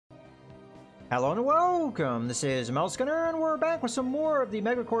Hello and welcome! This is Melskinner, and we're back with some more of the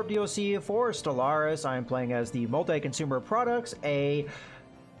MegaCorp DLC for Stellaris. I'm playing as the Multi-Consumer Products, a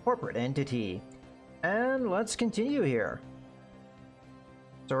corporate entity. And let's continue here.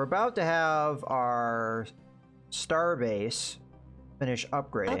 So we're about to have our starbase finish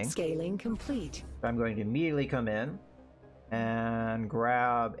upgrading. Upscaling complete. I'm going to immediately come in and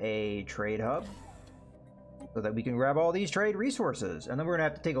grab a trade hub, so that we can grab all these trade resources. And then we're gonna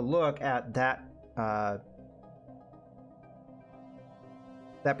have to take a look at that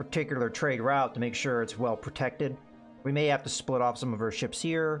that particular trade route to make sure it's well protected. We may have to split off some of our ships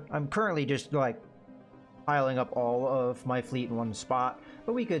here. I'm currently just like piling up all of my fleet in one spot,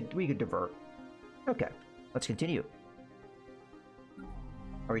 but we could divert. Okay, let's continue.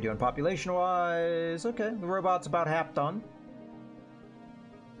 Are we doing population wise? Okay, the robot's about half done.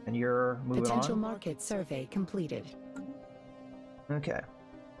 And you're moving Potential on. market survey completed. Okay.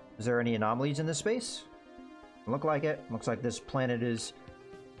 Is there any anomalies in this space? Look like it. Looks like this planet is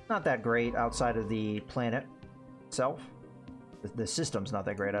not that great outside of the planet itself. The system's not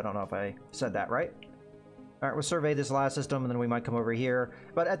that great. I don't know if I said that right. Alright, we'll survey this last system and then we might come over here.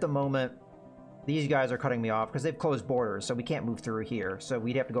 But at the moment, these guys are cutting me off because they've closed borders, so we can't move through here. So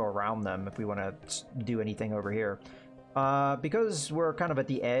we'd have to go around them if we want to do anything over here. Because we're kind of at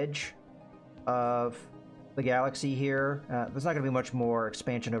the edge of the galaxy here, there's not going to be much more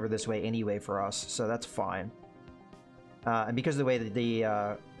expansion over this way anyway for us, so that's fine. And because of the way that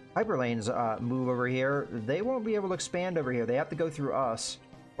the hyperlanes move over here, they won't be able to expand over here. They have to go through us,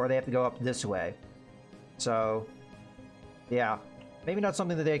 or they have to go up this way. So, yeah, maybe not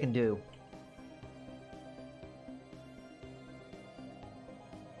something that they can do.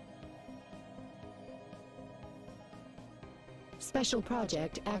 Special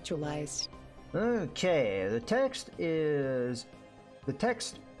project actualized. Okay,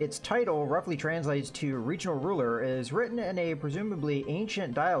 its title roughly translates to regional ruler, is written in a presumably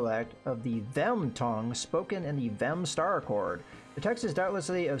ancient dialect of the Vem tongue spoken in the Vem Star Accord. The text is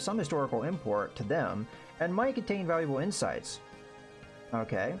doubtlessly of some historical import to them and might contain valuable insights.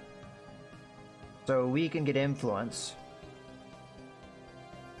 Okay. So we can get influence.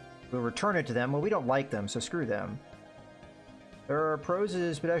 We'll return it to them. Well, we don't like them, so screw them. Their prose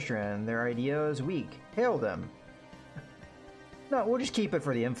is pedestrian, their idea is weak. Hail them. No, we'll just keep it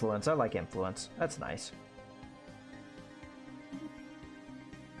for the influence. I like influence. That's nice.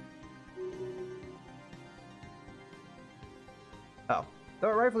 Oh.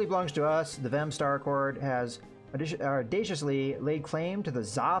 Though it rightfully belongs to us, the Vem Star Accord has audaciously laid claim to the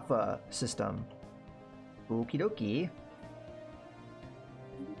Zaffa system. Okie dokie.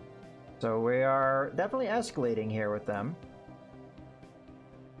 So we are definitely escalating here with them.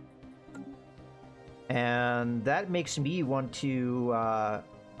 And that makes me want to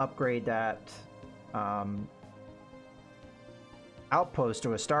upgrade that outpost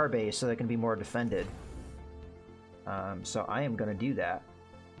to a starbase so that it can be more defended. So I am going to do that.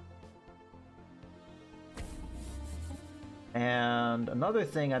 And another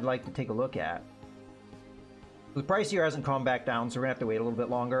thing I'd like to take a look at. The price here hasn't come back down, so we're going to have to wait a little bit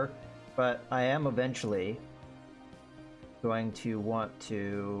longer. But I am eventually going to want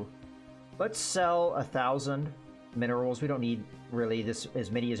to... Let's sell 1,000 minerals. We don't need really this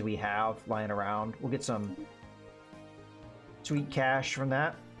as many as we have lying around. We'll get some sweet cash from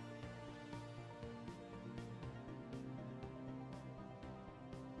that.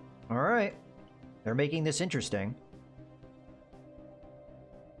 All right. They're making this interesting.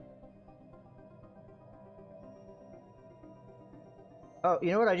 Oh,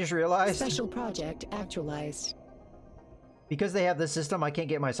 you know what I just realized? Special project actualized. Because they have this system, I can't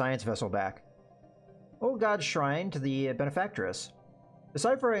get my science vessel back. Old God's Shrine to the Benefactress.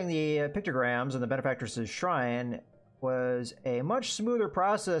 Deciphering the pictograms in the Benefactress's shrine was a much smoother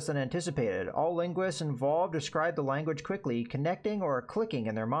process than anticipated. All linguists involved described the language quickly, connecting or clicking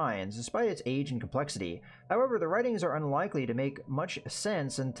in their minds, despite its age and complexity. However, the writings are unlikely to make much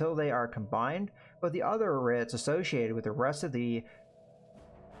sense until they are combined with the other writs associated with the rest of the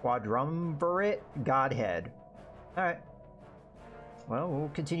Quadrumvirate Godhead. Alright. Well, we'll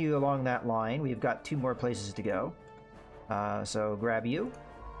continue along that line. We've got 2 more places to go. So grab you.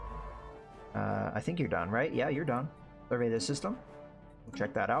 I think you're done, right? Yeah, you're done. Survey this system. We'll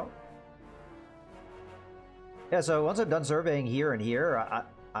check that out. Yeah, so once I'm done surveying here and here,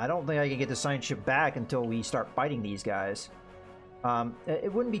 I don't think I can get the science ship back until we start fighting these guys.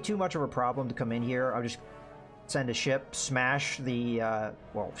 It wouldn't be too much of a problem to come in here. I'll just send a ship, smash the,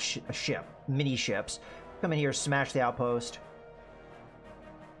 well, a ship, mini ships. Come in here, smash the outpost.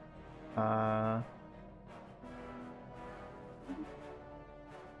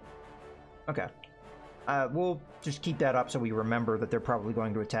 Okay. We'll just keep that up so we remember that they're probably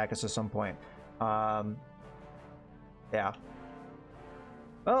going to attack us at some point. Yeah.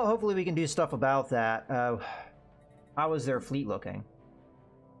 Well, hopefully we can do stuff about that. How is their fleet looking?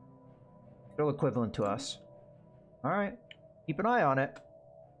 Still equivalent to us. Alright. Keep an eye on it.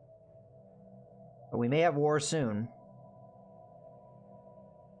 But we may have war soon.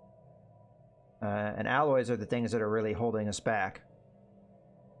 And alloys are the things that are really holding us back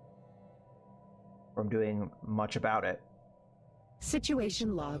from doing much about it.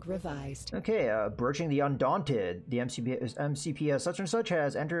 Situation log revised. Okay, broaching the Undaunted. The MCPS such and such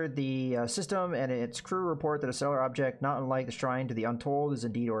has entered the system, and its crew report that a stellar object not unlike the Shrine to the Untold is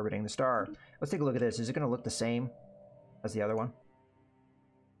indeed orbiting the star. Let's take a look at this. Is it going to look the same as the other one?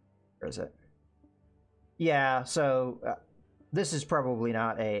 Where is it? Yeah, so this is probably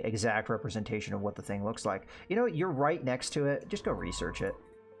not a exact representation of what the thing looks like. You know, you're right next to it. Just go research it.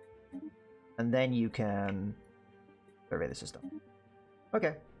 And then you can survey the system.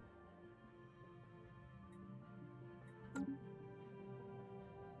 Okay.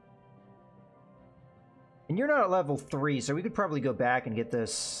 And you're not at level 3, so we could probably go back and get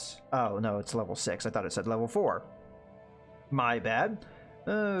this... Oh, no, it's level 6. I thought it said level 4. My bad.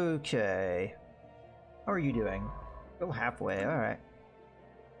 Okay. How are you doing? Still halfway, alright.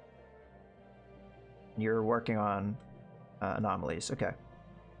 You're working on anomalies, okay.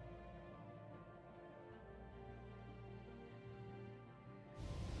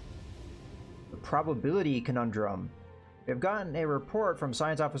 The probability conundrum. We have gotten a report from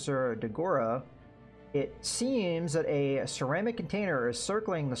Science Officer Degora. It seems that a ceramic container is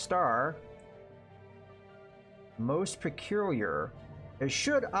circling the star. Most peculiar. It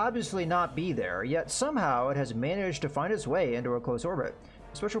should obviously not be there, yet somehow it has managed to find its way into a close orbit.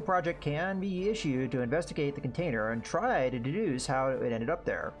 A special project can be issued to investigate the container and try to deduce how it ended up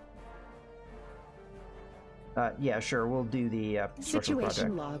there. Yeah, sure, we'll do the special project.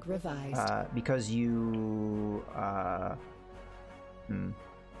 Situation log revised. Because you...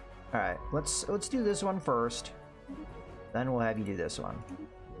 Alright, let's do this one first. Then we'll have you do this one.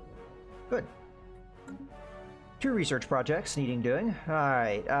 Good. 2 research projects needing doing.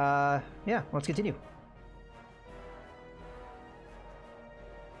 Alright, yeah, let's continue.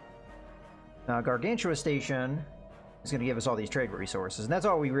 Gargantua Station is going to give us all these trade resources, and that's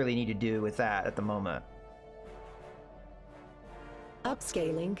all we really need to do with that at the moment.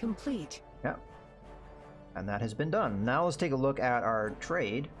 Upscaling complete. Yeah. And that has been done. Now let's take a look at our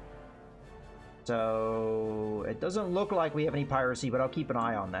trade. So it doesn't look like we have any piracy, but I'll keep an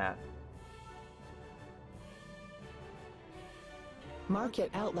eye on that.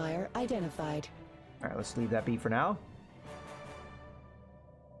 Market outlier identified. Alright, let's leave that be for now.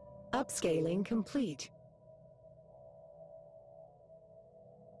 Upscaling complete.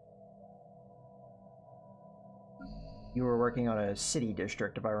 You were working on a city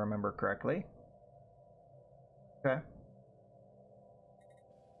district, if I remember correctly. Okay.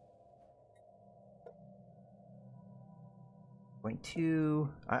 Point 2.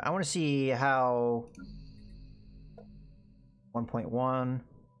 I want to see how 1.1.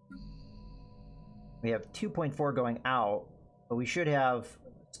 We have 2.4 going out, but we should have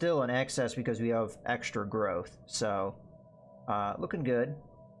still an excess because we have extra growth. So, looking good.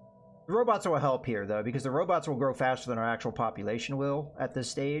 The robots will help here, though, because the robots will grow faster than our actual population will at this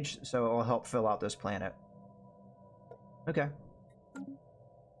stage, so it'll help fill out this planet. Okay.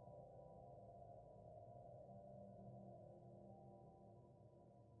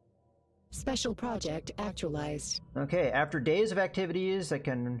 Special project actualized. Okay, after days of activities that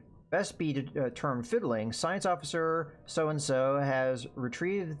can best be termed fiddling, Science Officer so-and-so has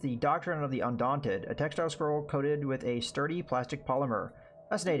retrieved the Doctrine of the Undaunted, a textile scroll coated with a sturdy plastic polymer.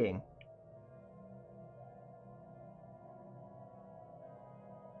 Fascinating.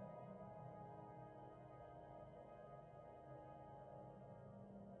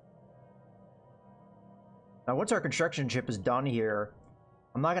 Now, once our construction ship is done here,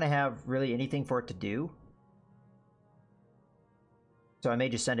 I'm not going to have really anything for it to do. So I may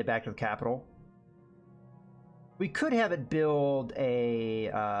just send it back to the capital. We could have it build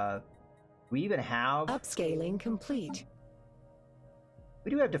a... we even have... Upscaling complete.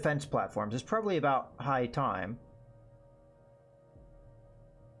 We do have defense platforms. It's probably about high time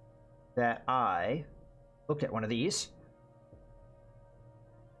that I looked at one of these.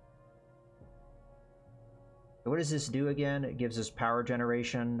 What does this do again? It gives us power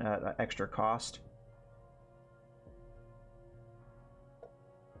generation at extra cost.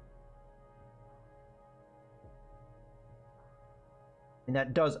 And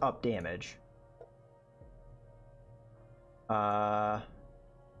that does up damage.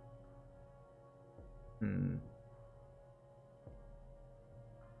 Hmm.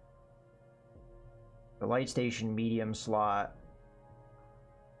 The light station medium slot.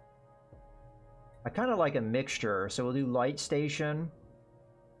 I kind of like a mixture, so we'll do light station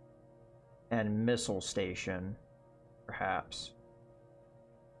and missile station, perhaps.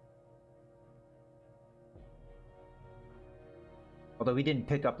 Although we didn't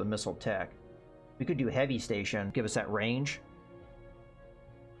pick up the missile tech. We could do heavy station, give us that range.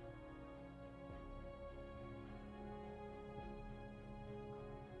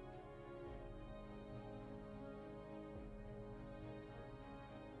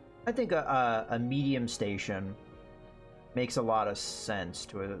 I think a medium station makes a lot of sense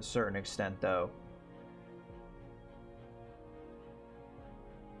to a certain extent, though.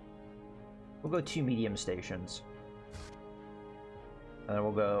 We'll go 2 medium stations. And then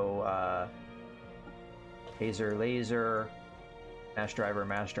we'll go laser, laser, mass driver,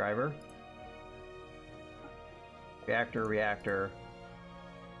 mass driver. Reactor, reactor.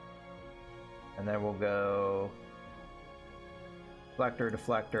 And then we'll go deflector,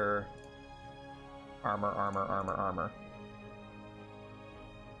 deflector, armor, armor, armor, armor.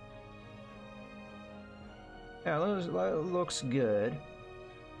 Yeah, that looks good.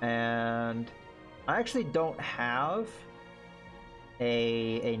 And I actually don't have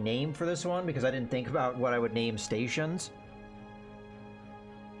a name for this one because I didn't think about what I would name stations.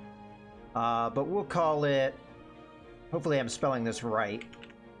 But we'll call it, hopefully I'm spelling this right,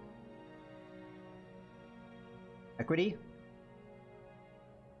 Equity.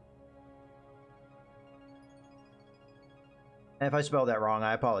 And if I spelled that wrong,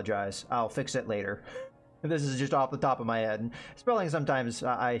 I apologize. I'll fix it later. This is just off the top of my head. And spelling sometimes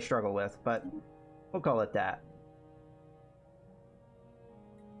I struggle with, but we'll call it that.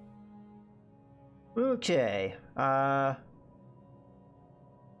 Okay.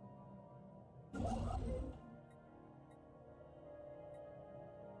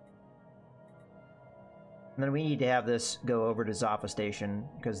 And then we need to have this go over to Zaffa Station,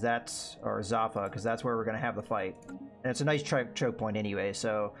 because that's, or Zaffa, because that's where we're going to have the fight. And it's a nice choke point anyway,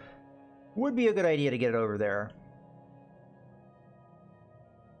 so would be a good idea to get it over there.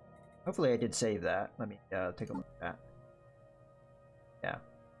 Hopefully I did save that. Let me take a look at that. Yeah.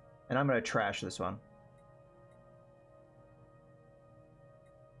 And I'm going to trash this one.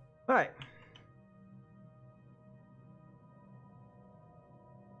 Alright.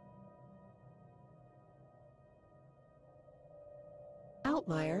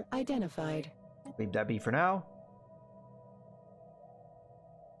 Outlier identified. Leave that be for now.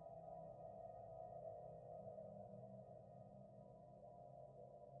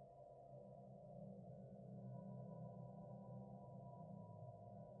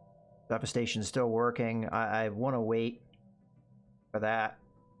 Devastation's still working. I want to wait for that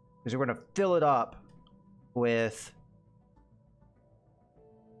because we're going to fill it up with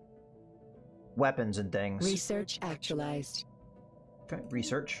weapons and things. Research actualized. Okay,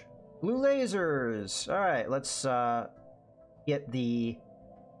 research. Blue lasers. All right, let's get the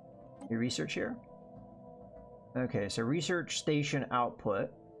research here. Okay, so research station output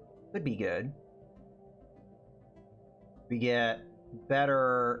could be good. We get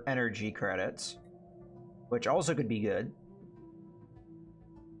better energy credits, which also could be good.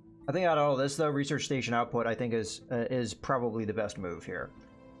 I think out of all this, though, research station output I think is probably the best move here.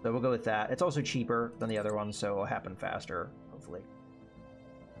 So we'll go with that. It's also cheaper than the other one, so it'll happen faster, hopefully.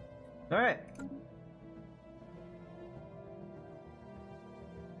 All right.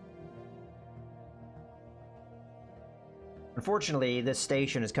 Unfortunately, this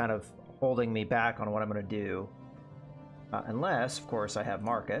station is kind of holding me back on what I'm going to do. Unless, of course, I have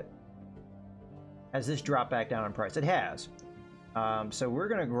market. Has this dropped back down in price? It has. So we're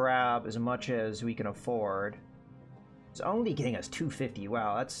going to grab as much as we can afford. It's only getting us 250.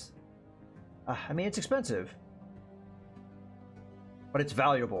 Wow, that's... I mean, it's expensive. But it's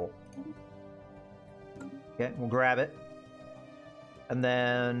valuable. Okay, we'll grab it. And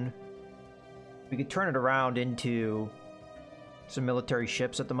then we could turn it around into some military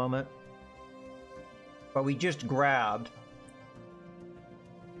ships at the moment. But we just grabbed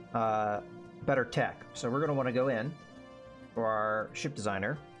better tech. So we're going to want to go in for our ship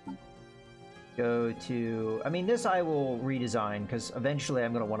designer. Go to... I mean, this I will redesign because eventually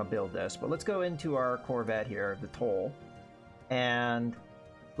I'm going to want to build this. But let's go into our Corvette here, the Toll. And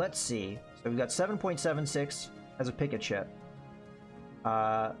let's see. So we've got 7.76 as a picket ship.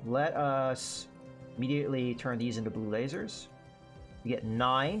 Let us immediately turn these into blue lasers. We get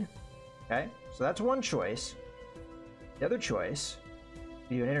 9. Okay, so that's one choice. The other choice,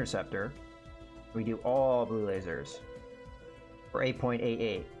 we do an interceptor. We do all blue lasers for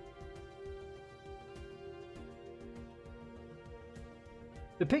 8.88.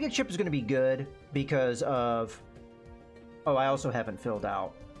 The picket ship is going to be good because of... Oh, I also haven't filled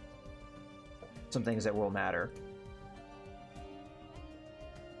out some things that will matter.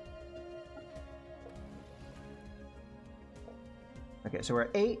 Okay, so we're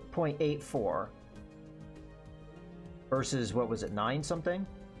at 8.84 versus, what was it, 9 something?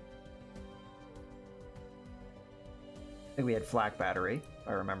 I think we had flak battery, if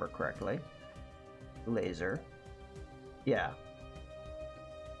I remember correctly. Laser. Yeah.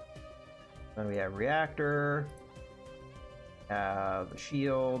 Then we have reactor. Have the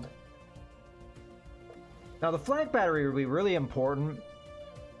shield. Now the flak battery would be really important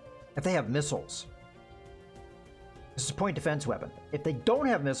if they have missiles. This is a point defense weapon. If they don't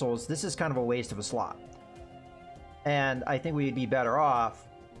have missiles, this is kind of a waste of a slot. And I think we'd be better off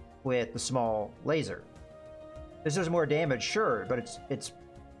with the small laser. This does more damage, sure, but it's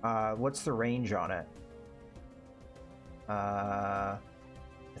what's the range on it?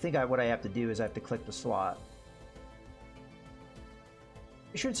 I think what I have to do is I have to click the slot.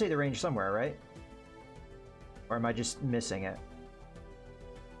 It should say the range somewhere, right? Or am I just missing it?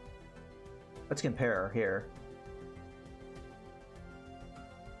 Let's compare here.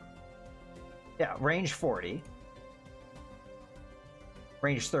 Yeah, range 40.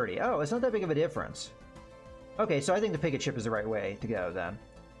 Range 30. Oh, it's not that big of a difference. Okay, so I think the picket ship is the right way to go then.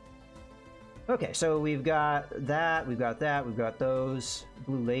 Okay, so we've got that, we've got that, we've got those.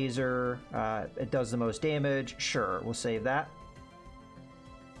 Blue laser, it does the most damage. Sure, we'll save that.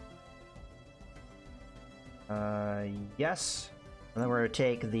 Yes. And then we're going to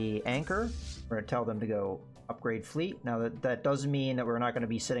take the anchor. We're going to tell them to go upgrade fleet. Now that does mean that we're not going to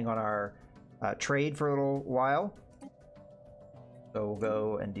be sitting on our trade for a little while. So we'll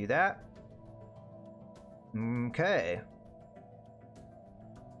go and do that. Okay.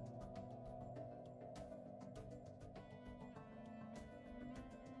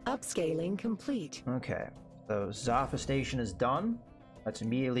 Upscaling complete. Okay. So Zaffa station is done. Let's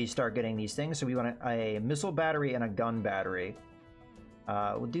immediately start getting these things. So we want a missile battery and a gun battery.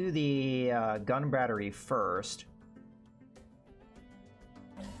 We'll do the gun battery first.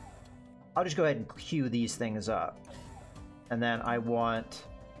 I'll just go ahead and queue these things up. And then I want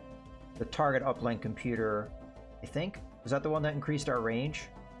the target uplink computer, I think. Was that the one that increased our range?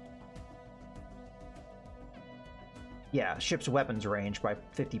 Yeah, ship's weapons range by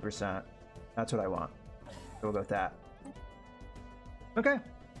 50%. That's what I want. So we'll go with that. Okay.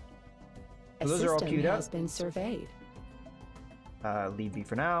 So those are all queued up. Has been surveyed. Leave B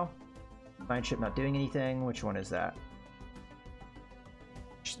for now. Science ship not doing anything. Which one is that?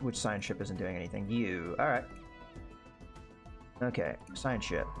 Which science ship isn't doing anything? You. Alright. Okay, science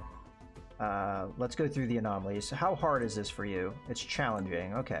ship. Let's go through the anomalies. How hard is this for you? It's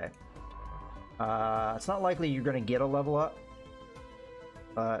challenging. Okay. It's not likely you're going to get a level up.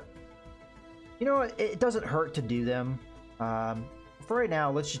 But, you know what? It doesn't hurt to do them. For right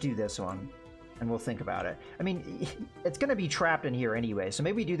now, let's just do this one. And we'll think about it. I mean, it's going to be trapped in here anyway. So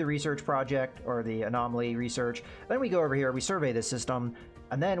maybe we do the research project or the anomaly research. Then we go over here, we survey the system.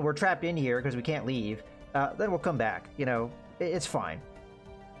 And then we're trapped in here because we can't leave. Then we'll come back. You know, it's fine.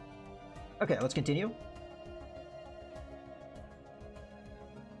 Okay, let's continue.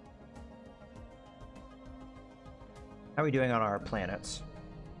 How are we doing on our planets?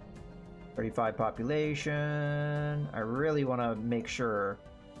 35 population. I really want to make sure.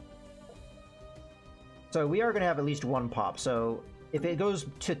 So we are going to have at least one pop. So if it goes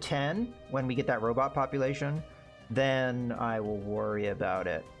to 10 when we get that robot population, then I will worry about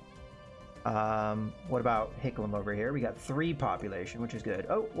it. What about Hicklum over here? We got 3 population, which is good.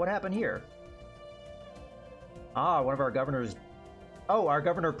 Oh, what happened here? Ah, one of our governors. Oh, our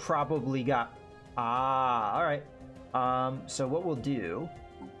governor probably got. Ah, all right. So what we'll do,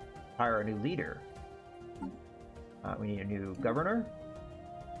 hire a new leader. We need a new governor.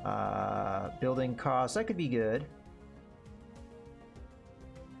 Building costs, that could be good.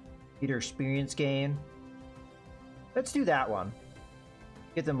 Leader experience gain. Let's do that one.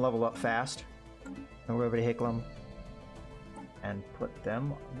 Get them level up fast. And we're over to Hicklum. And put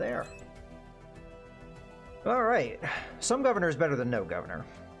them there. Alright. Some governor is better than no governor.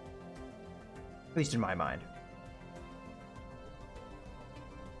 At least in my mind.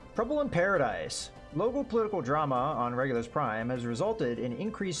 Trouble in Paradise. Local political drama on Regulus Prime has resulted in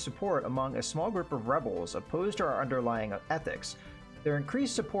increased support among a small group of rebels opposed to our underlying ethics. Their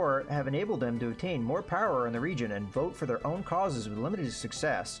increased support have enabled them to attain more power in the region and vote for their own causes with limited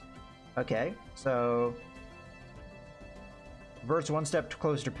success. Okay, so verts one step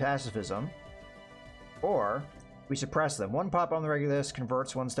closer to pacifism, or we suppress them. One pop on the Regulus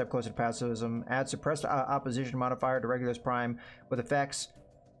converts one step closer to pacifism. Add suppressed opposition modifier to Regulus Prime with effects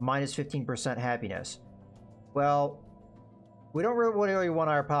minus 15% happiness. Well, we don't really want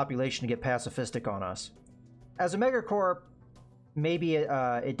our population to get pacifistic on us. As a megacorp, maybe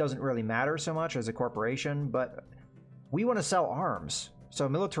it doesn't really matter so much as a corporation, but we want to sell arms. So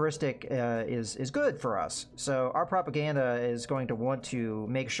militaristic is good for us. So our propaganda is going to want to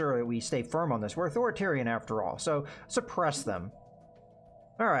make sure that we stay firm on this. We're authoritarian after all, so suppress them.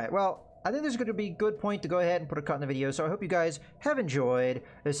 All right, well, I think this is going to be a good point to go ahead and put a cut in the video, so I hope you guys have enjoyed.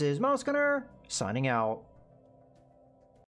 This is Mouse Gunner, signing out.